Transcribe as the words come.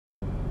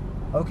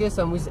Okay,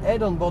 so I'm with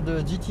Ed on board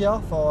the GT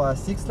R for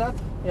 6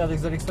 laps here at the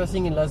Exotic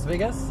Racing in Las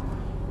Vegas.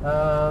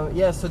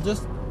 Yeah, so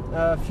just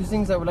a few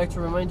things I would like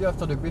to remind you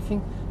after the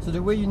briefing. So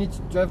the way you need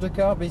to drive the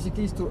car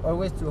basically is to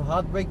always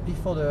hard brake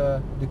before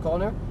the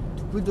corner,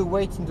 to put the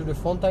weight into the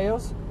front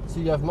tires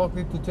so you have more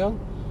grip to turn.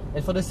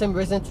 And for the same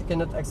reason, you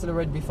cannot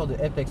accelerate before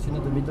the apex, you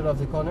know, the middle of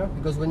the corner,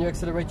 because when you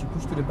accelerate, you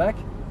push to the back,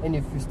 and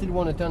if you still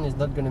want to turn, it's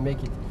not going to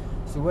make it.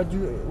 So what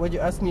you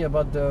ask me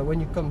about when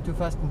you come too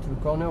fast into the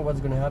corner, what's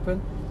going to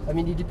happen? I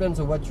mean, it depends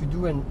on what you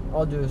do and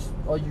what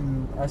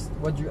you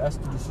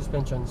ask to the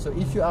suspension. So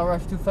if you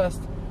arrive too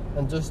fast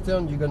and just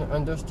turn, you're going to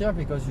understeer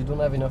because you don't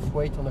have enough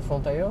weight on the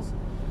front tires.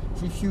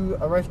 So if you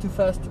arrive too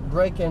fast,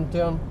 brake and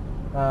turn,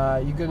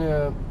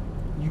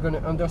 you're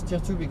gonna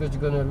understeer too, because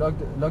you're gonna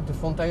lock the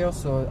front tires.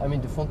 So I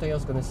mean, the front tire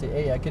is gonna say,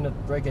 hey, I cannot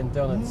brake and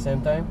turn at the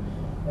same time.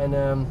 And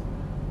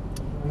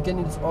you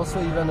can also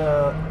even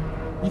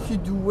if you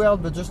do well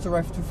but just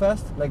arrive too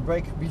fast, like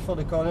brake before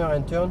the corner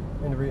and turn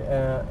and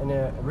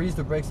release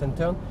the brakes and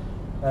turn.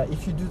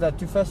 If you do that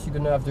too fast, you're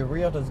gonna have the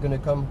rear that's gonna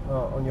come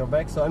on your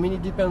back. So I mean,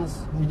 it depends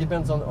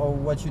on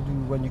what you do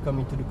when you come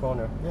into the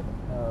corner. Yeah.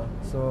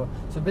 So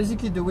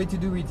basically, the way to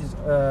do it is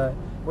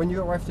when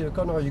you arrive to the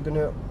corner, you're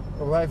gonna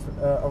arrive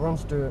around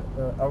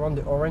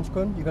the orange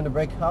cone. You're gonna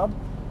brake hard,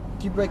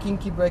 keep braking,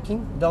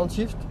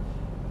 downshift,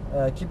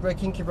 keep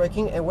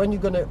braking, and when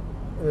you're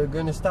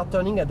gonna start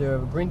turning at the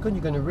green cone,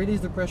 you're gonna release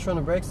the pressure on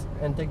the brakes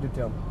and take the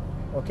turn.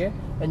 Okay,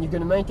 and you're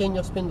gonna maintain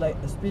your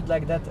speed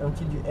like that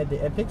until you hit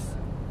the apex.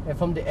 And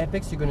from the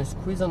apex, you're going to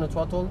squeeze on the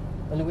throttle,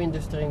 unwind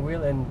the steering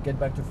wheel, and get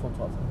back to full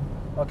throttle.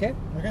 Okay?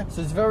 Okay.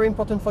 So it's very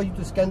important for you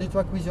to scan the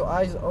track with your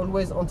eyes.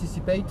 Always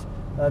anticipate,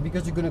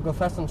 because you're going to go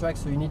fast on track,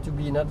 so you need to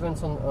be in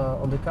advance on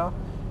the car.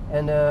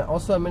 And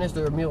also I manage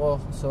the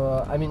mirror.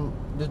 So I mean,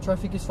 the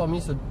traffic is for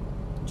me, so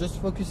just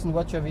focus on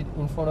what you have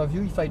in front of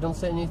you. If I don't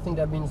say anything,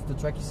 that means the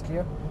track is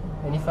clear.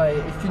 And if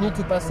you need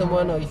to pass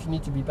someone, or if you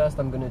need to be passed,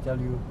 I'm going to tell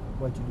you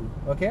what to do.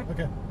 Okay?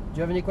 Okay. Do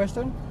you have any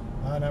question?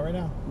 Not right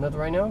now. Not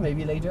right now,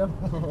 maybe later.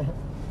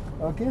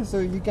 Okay, so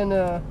you can,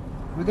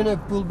 we're gonna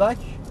pull back.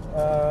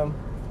 So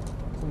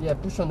yeah,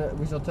 push on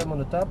with your thumb on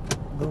the top,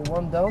 go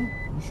one down.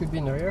 You should be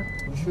in the rear.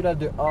 You should have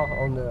the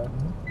R on the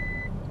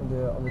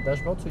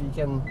dashboard, so you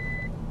can.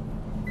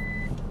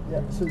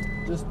 Yeah, so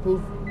just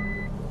pull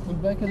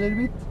back a little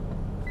bit.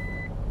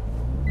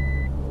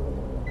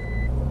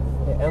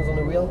 Yeah, hands on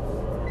the wheel.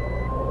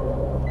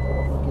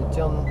 Okay,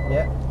 turn.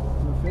 Yeah,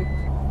 perfect.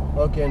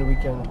 Okay, and we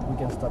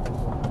can stop it.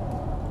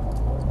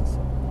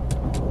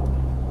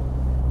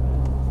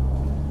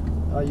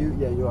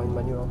 Yeah, you are in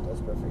manual. That's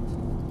perfect.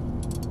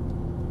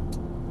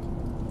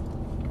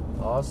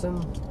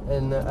 Awesome.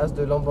 And as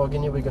the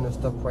Lamborghini, we're gonna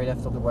stop right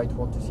after the white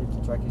wall to see if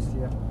the track is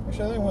clear.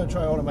 Actually, I think I want to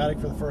try automatic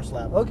for the first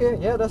lap. Okay,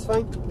 yeah, that's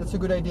fine. That's a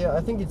good idea.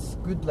 I think it's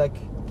good like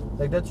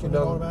that. You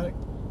don't automatic.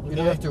 You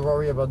don't have to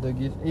worry about the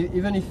gear.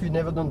 Even if you've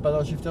never done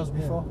paddle shifters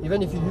before,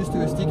 even if you're used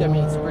to a stick, I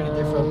mean, it's pretty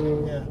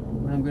different. Yeah.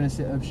 When I'm gonna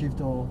say upshift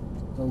or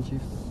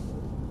downshift.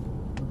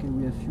 Okay,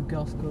 we have a few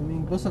cars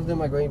coming. Both of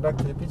them are going back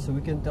to the pit, so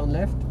we can turn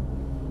left.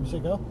 You say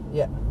go?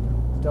 Yeah.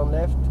 Turn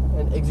left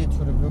and exit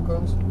through the blue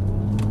cones.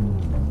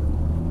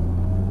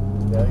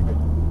 Very good.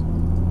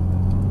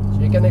 So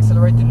you can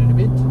accelerate a little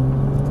bit.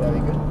 Very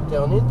good.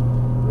 Turn in.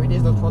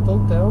 Release the throttle,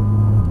 turn.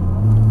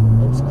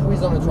 And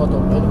squeeze on the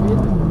throttle.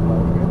 Unwind.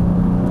 Very good.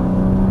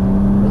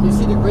 And you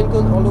see the green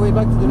cone all the way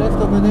back to the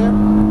left over there?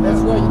 That's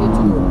where you need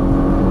to go.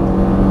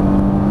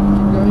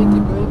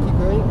 Keep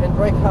going, and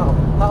brake hard.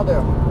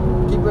 Harder.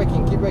 Keep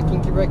braking.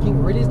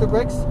 Release the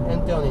brakes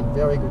and turn in.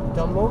 Very good.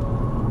 Turn more.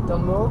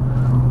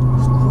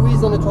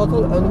 Squeeze on the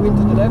throttle, unwind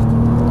to the left.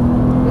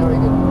 Very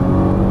good.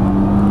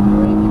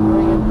 Keep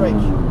going and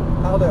brake.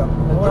 Harder.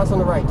 And pass on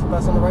the right.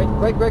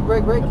 Brake.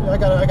 I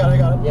got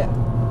it. Yeah.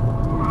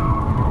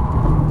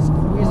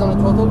 Squeeze on the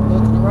throttle, go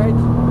to the right.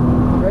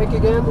 Brake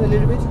again a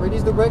little bit.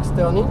 Release the brakes,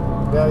 turn in.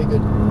 Very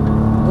good.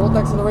 Don't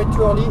accelerate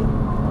too early.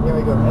 Here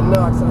we go. And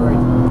now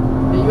accelerate.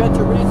 And you had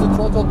to release the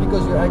throttle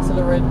because you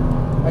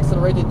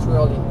accelerated too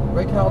early.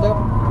 Brake harder.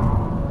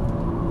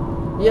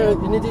 Yeah,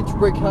 you needed to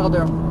brake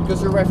harder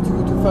because you arrived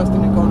too fast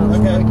in the corner.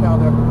 Okay. So brake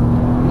harder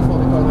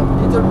before the corner.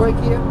 Little brake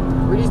here.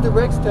 Release the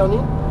brakes, turn in.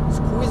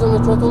 Squeeze on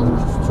the throttle,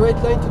 straight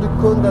line to the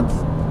cone that's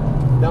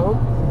down.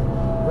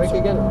 Brake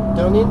again.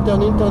 Turn in.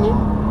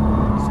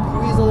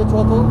 Squeeze on the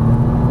throttle.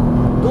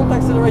 Don't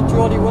accelerate too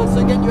early. Once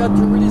again, you have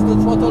to release the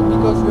throttle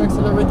because you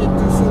accelerated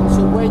too soon.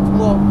 So wait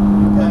more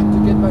to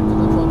get back to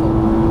the throttle.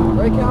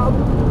 Brake hard,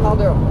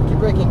 harder. Keep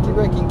braking.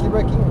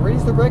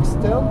 Release the brakes,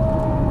 turn.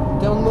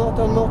 Turn more.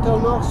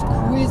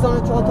 Squeeze on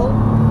the throttle.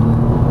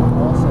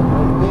 Awesome.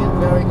 And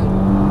very good.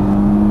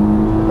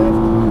 Left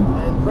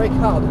and brake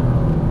hard.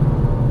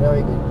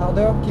 Very good.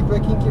 Harder. Keep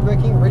braking.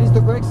 Release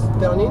the brakes.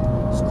 Turn in.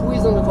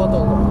 Squeeze on the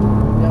throttle.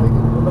 Very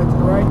good. Go back to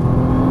the right.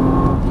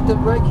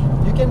 Little brake.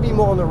 You can be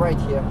more on the right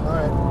here. All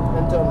right.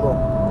 And turn more.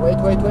 Wait.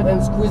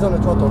 And squeeze on the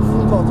throttle.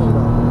 Full throttle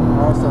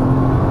now.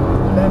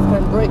 Awesome. Left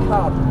hand brake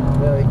hard.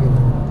 Very good.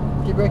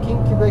 Keep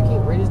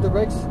braking. Release the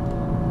brakes.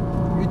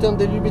 You turned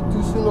a little bit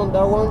too soon on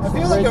that one. I so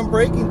feel like I'm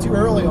braking too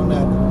early on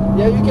that.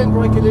 Yeah, you can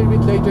brake a little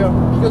bit later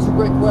because you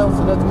brake well,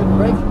 so that's good.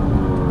 Brake,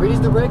 release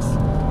the brakes,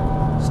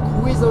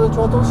 squeeze on the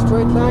throttle,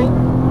 straight line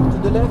to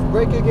the left,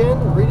 brake again,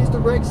 release the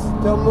brakes,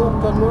 turn more,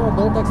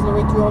 don't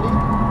accelerate too early,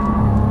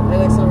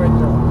 and accelerate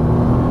now.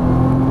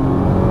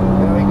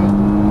 Very good.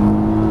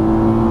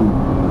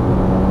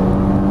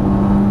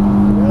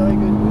 Very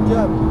good, good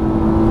job.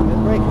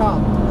 And brake hard,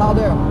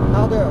 harder.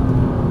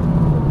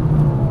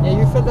 Yeah,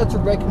 you felt that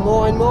to brake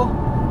more and more.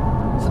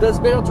 So that's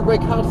better to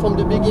brake hard from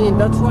the beginning.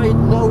 That's why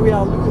now we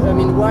are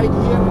wide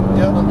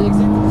here on the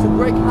exit. So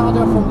brake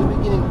harder from the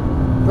beginning.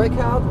 Brake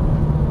hard,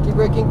 keep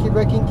braking,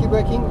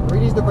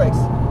 release the brakes,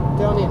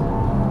 turn in,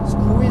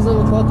 squeeze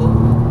on the throttle,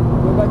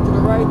 go back to the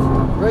right,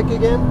 brake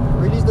again,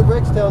 release the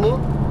brakes, turn in,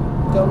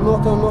 turn more,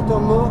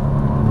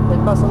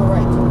 and pass on the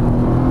right.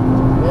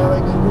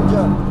 Very good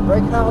job.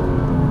 Brake hard,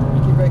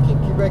 keep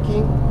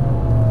braking,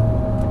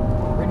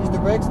 release the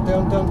brakes,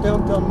 turn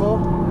more,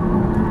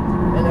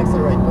 and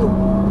accelerate, go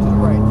to the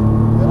right.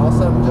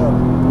 Awesome job.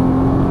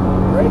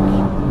 Brake,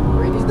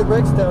 release the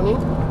brakes, turn in.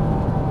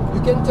 You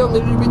can turn a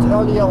little bit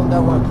earlier on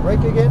that one. Brake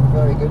again,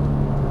 very good.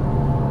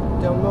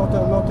 Turn more,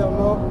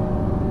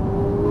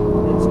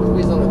 and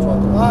squeeze on the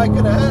throttle. Oh, I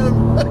could have had him.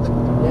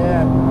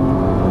 Yeah,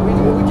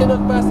 we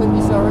cannot pass in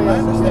this area, I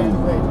so we have understand. to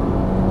wait.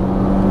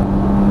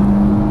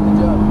 Good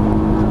job.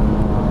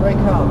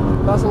 Brake hard,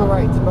 pass on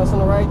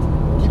the right,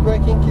 keep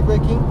braking,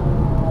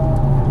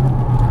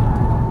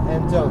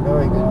 and turn,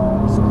 very good.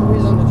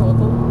 Squeeze on the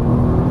throttle, and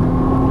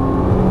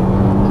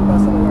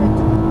pass on the right.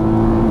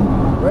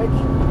 Brake,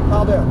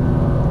 harder,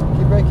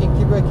 keep braking, and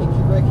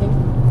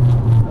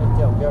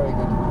turn, very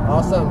good.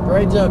 Awesome,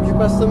 great job, you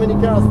passed so many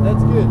cars,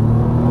 that's good.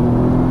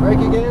 Brake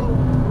again,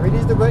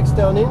 release the brakes,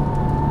 turn in,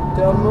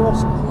 turn more,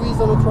 squeeze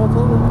on the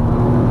throttle.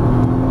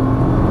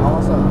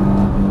 Awesome.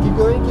 Keep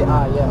going,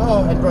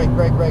 and brake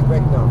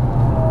now.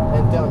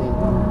 And turn in.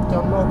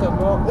 Turn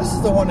more. This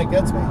is the one that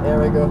gets me. There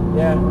we go.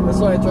 Yeah, that's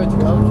why I try to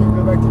help you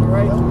go back to the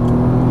right.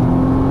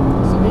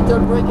 So little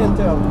brake and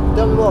turn.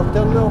 Turn more,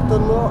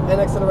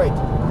 and accelerate.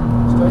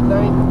 Straight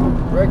line,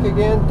 brake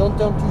again, don't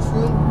turn too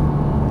soon.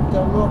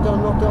 Turn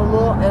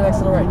more, and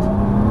accelerate.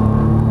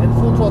 And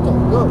full throttle,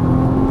 go.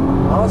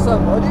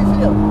 Awesome, how do you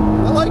feel?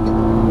 I like it.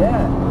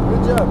 Yeah,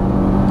 good job.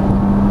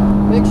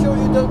 Make sure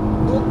you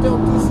don't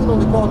turn too soon on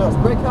the corners.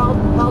 Brake harder.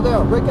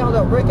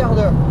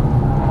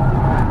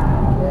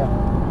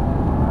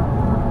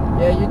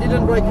 Yeah, you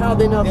didn't brake hard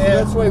enough, so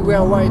that's why we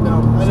are wide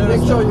now. So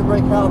make sure you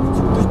brake hard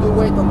to push the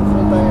weight on the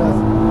front tires.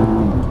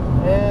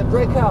 And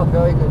brake hard,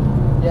 very good.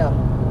 Yeah,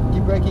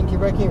 keep braking.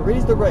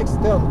 Release the brakes,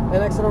 turn,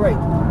 and accelerate.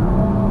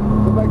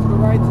 Go back to the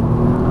right.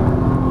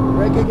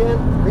 Brake again,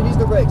 release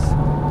the brakes.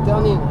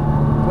 Turn in.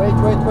 Wait,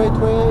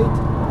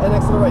 and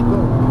accelerate,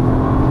 go.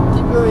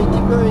 Keep going,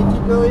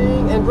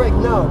 and brake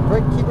now.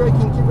 Keep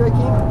braking.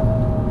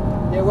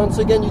 Yeah, once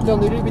again, you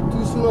turned a little bit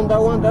too soon on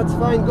that one, that's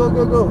fine, go.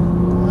 Good job.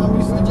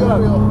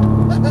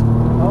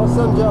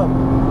 Awesome job.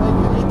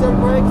 Little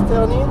brake,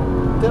 turn in,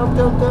 turn,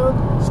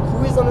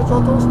 squeeze on the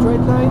throttle,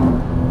 straight line,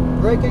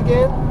 brake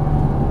again,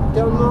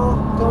 turn more,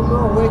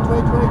 wait,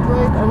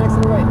 and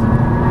accelerate.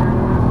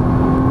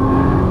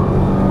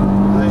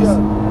 Good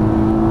job.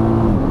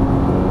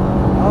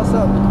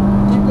 Awesome.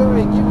 Keep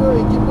going.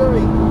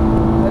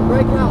 And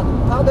brake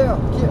harder,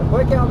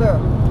 brake harder.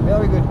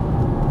 Very good.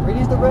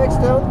 Release the brakes,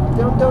 turn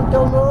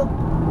more.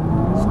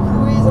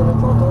 Squeeze on the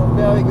throttle,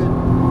 very good.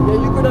 Yeah,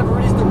 you could have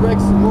released the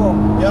brakes more.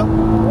 Yep.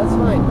 That's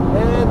fine.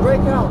 And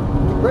brake hard.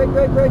 Brake.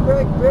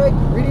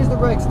 Release the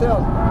brakes,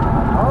 turn.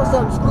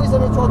 Awesome, squeeze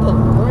on the throttle.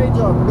 Great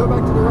job. Go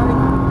back to the right.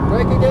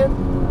 Brake again.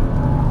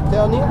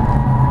 Turn in.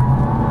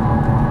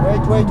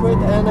 Wait,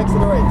 and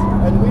accelerate.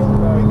 And wheel,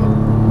 very good.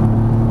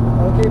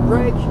 Okay,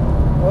 brake.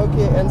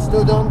 Okay, and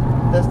slow down.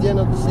 That's the end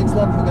of the 6th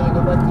lap. We're gonna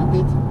go back to the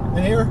pit.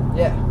 In here?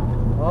 Yeah.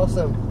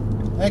 Awesome.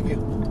 Thank you.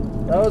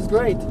 That was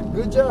great.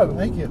 Good job.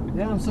 Thank you.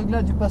 Yeah, I'm so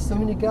glad you passed so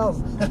many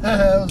cars.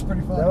 That was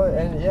pretty fun.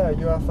 And yeah,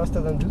 you are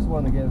faster than this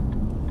one again.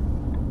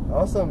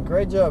 Awesome,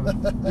 great job.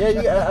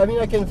 Yeah, I mean,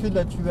 I can feel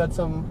that you had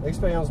some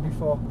experience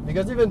before,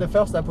 because even the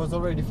first lap was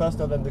already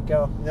faster than the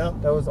car.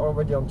 Yep. That was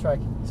already on track.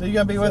 So you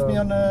gonna be with me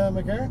on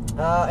McLaren?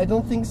 I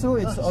don't think so.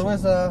 It's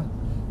always I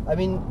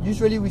mean,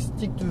 usually we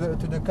stick to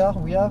the car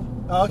we have.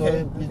 Oh,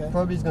 okay. So it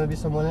probably is gonna be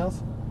someone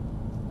else.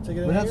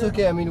 But that's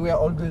okay. I mean, we are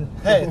all good.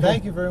 Hey,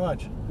 thank you very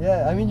much.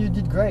 Yeah, I mean, you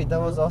did great. That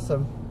was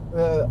awesome.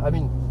 I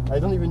mean, I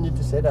don't even need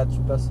to say that.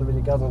 You passed so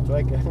many cars on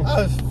track. That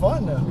was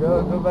fun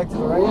though. Go back to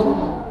the right.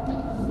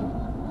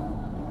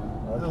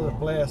 That was a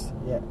blast.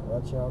 Yeah,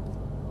 watch out.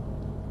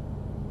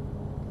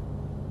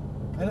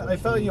 I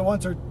felt you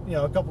once or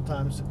a couple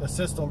times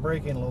assist on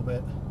braking a little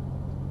bit,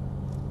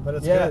 but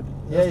it's yeah, good.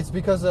 Yeah, it's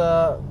because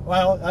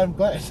well, I'm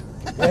glad.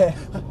 Yeah,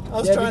 I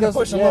was trying to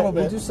push a little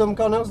bit. You do some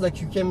corners like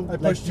you came, I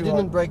like pushed you too didn't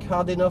hard. brake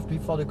hard enough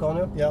before the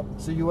corner. Yep.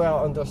 So you were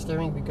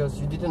understeering because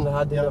you didn't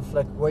have enough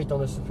like weight on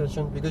the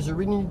suspension, because you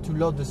really need to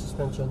load the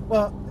suspension.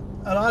 Well,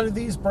 a lot of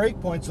these brake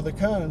points or the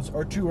cones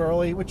are too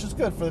early, which is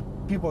good for the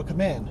people that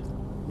come in.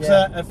 Yeah.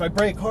 So if I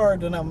brake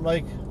hard, then I'm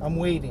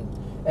waiting.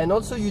 And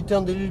also you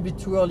turned a little bit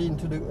too early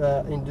into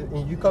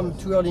the you come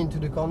too early into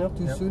the corner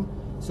too soon.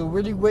 So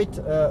really wait,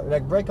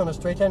 like brake on a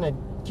straight line and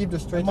keep the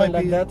straight line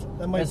like that.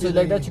 And so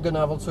like that you're gonna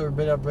have also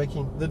better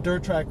braking. The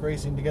dirt track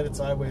racing to get it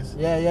sideways.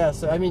 Yeah.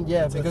 So I mean,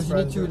 because you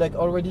need to like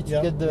already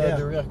to get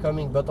the rear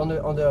coming, but on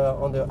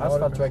the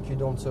asphalt track you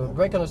don't. So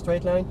brake on a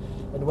straight line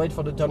and wait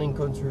for the turning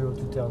cone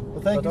to turn.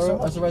 Well, thank you so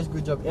much. Otherwise,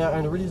 good job. Yeah,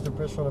 and release the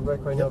pressure on the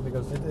brake right now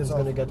because it's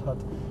gonna get hot.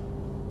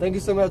 Thank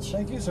you so much.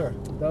 Thank you, sir.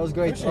 That was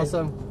great. Appreciate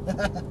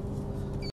Awesome.